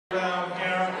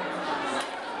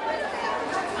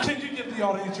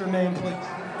y'all to eat your name, please.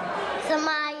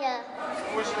 Samaya.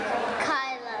 What's your name?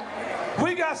 Kyla.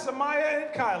 We got Samaya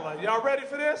and Kyla. Y'all ready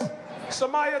for this?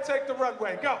 Samaya, take the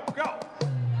runway. Go, go,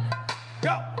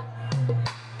 go.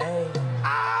 Hey.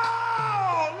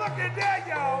 Oh, look at that,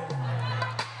 y'all.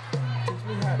 Teach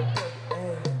me how to work it.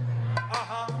 Hey.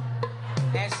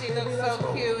 And she looks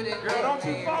so cute. And Girl, don't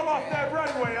you fall off that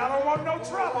runway. I don't want no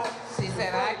trouble. She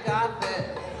said, I got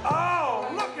this. Oh,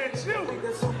 look at you.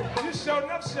 You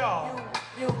showing up, Shaw.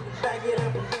 You back it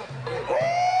up and jump.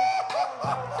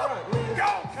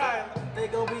 Go, Kyla. They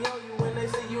gon' be on you when they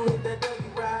see you hit that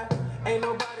dougie ride. Ain't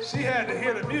nobody. She had to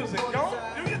hear the music. Go,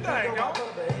 do your thing, go.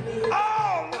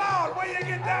 Oh, Lord, where you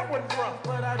get that one from?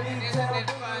 But I need Isn't it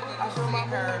fun to see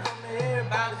her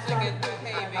bouncing and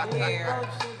behaving here?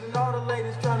 And all the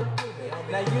ladies trying to do it.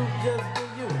 Now you just do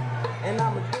you, and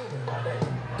I'ma do it.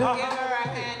 Give her a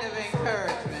hand of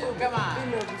encouragement. Come on.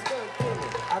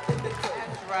 I think they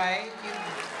That's right.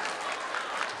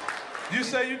 You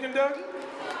say you can do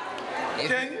it?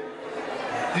 Can you?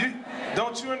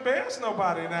 Don't you embarrass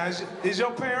nobody now. Is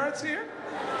your parents here?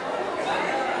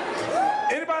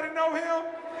 Anybody know him?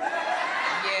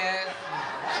 Yes.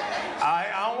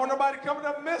 I don't want nobody coming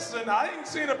up missing. I ain't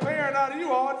seen a parent out of you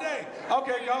all day.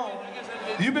 Okay, go on.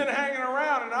 You've been hanging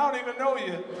around and I don't even know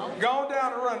you. Go on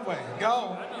down the runway. Go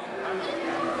on.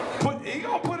 He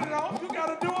gonna put it on. You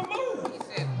gotta do a move. He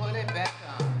said put it back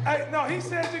on. Hey, no, he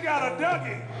said you got a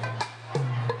Dougie.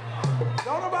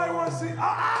 Don't nobody want to see.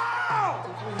 Oh!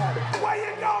 Where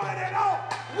you going and oh?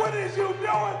 What is you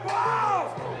doing,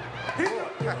 Bob?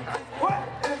 What?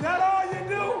 Is that all you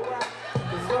do?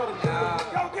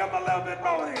 Go give him a little bit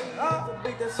more here, huh?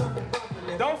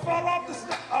 Don't fall off the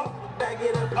step. Oh!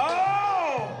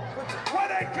 Where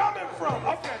they coming from?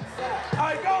 Okay. All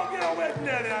right, go and get away from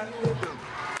that.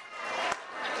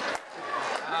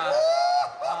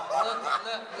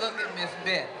 Look at Miss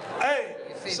Beth. Hey,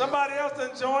 somebody else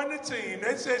done joined the team.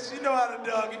 They said she know how to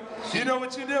Dougie. You know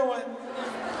what you're doing?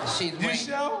 She's You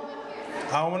show?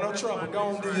 I don't want no trouble. Go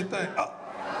and do your thing.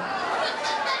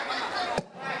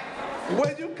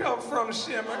 Where'd you come from,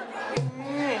 Shimmer?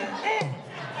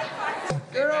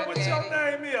 Girl, what's your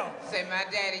name here? Say my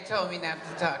daddy told me not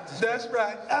to talk to you. That's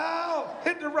right. Oh,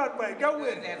 hit the runway. Go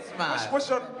with it. That smile. What's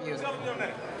your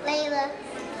name? Layla.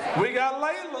 We got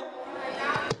Layla.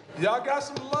 Y'all got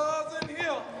some loves in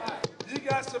here. You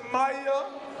got some Maya,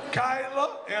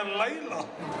 Kyla, and Layla.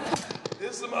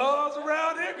 There's some uhs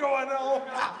around here going on.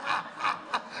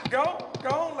 Go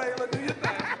on, Layla, do your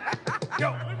thing.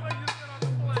 Go.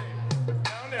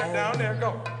 Down there,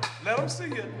 go. Let them see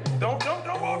you. Don't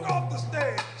walk off the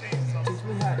stage, Jesus. Teach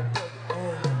me how to work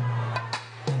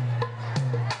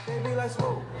it. Baby, let's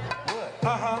roll. What? Teach me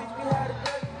how to work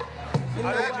it. I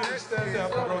need you to stand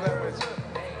up and go that way, too.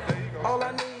 There you go. All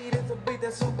I need is a beat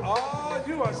that's super. Oh,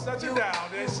 you are such a down.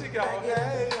 There she go.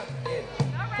 Hey.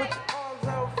 Put your arms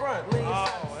out front. Lean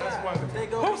Oh, that's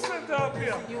wonderful. Who sent her up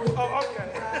here? Oh, okay.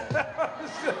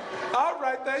 All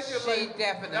right, thank you, lady. She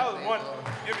definitely. That was wonderful.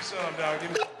 Give me some, dog. Give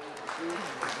me some.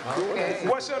 Okay.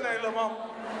 What's your name, little mama?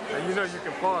 And you know you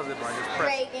can pause it by just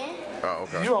pressing. Reagan. Oh,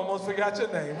 okay. You almost forgot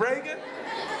your name. Reagan?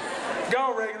 Go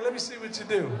on, Reagan. Let me see what you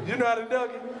do. You know how to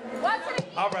Dougie?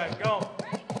 All right, go on.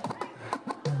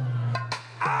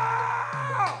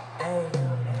 Ah!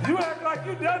 You act like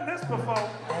you done this before.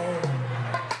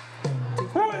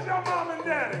 Who is your mom and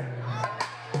daddy?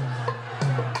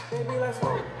 Baby, let's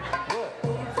roll. What?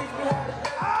 Can you teach me how to?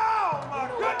 Oh, my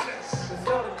goodness. Cause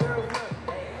all the girls know.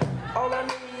 All I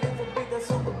need is a beat that's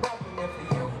super bumping. And for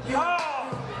you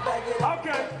back it up.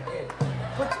 Okay.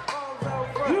 Put your arms out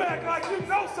front. You act like you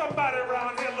know somebody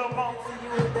around here, little mama. See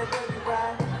you hit that dirty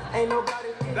ride. Ain't nobody.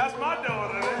 That's my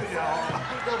daughter, there, y'all.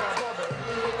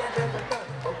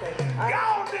 Okay. Go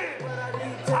on then.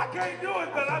 I can't do it,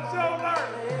 but I'm still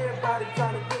learning. Everybody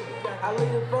trying to do it. I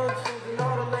lead the functions and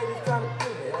all the ladies trying to do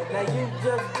it. Now you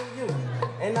just do you.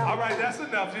 And all right, that's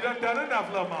enough. You done enough,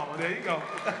 little mama. There you go.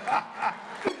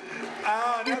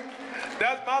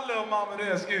 That's my little mama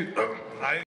there, excuse me.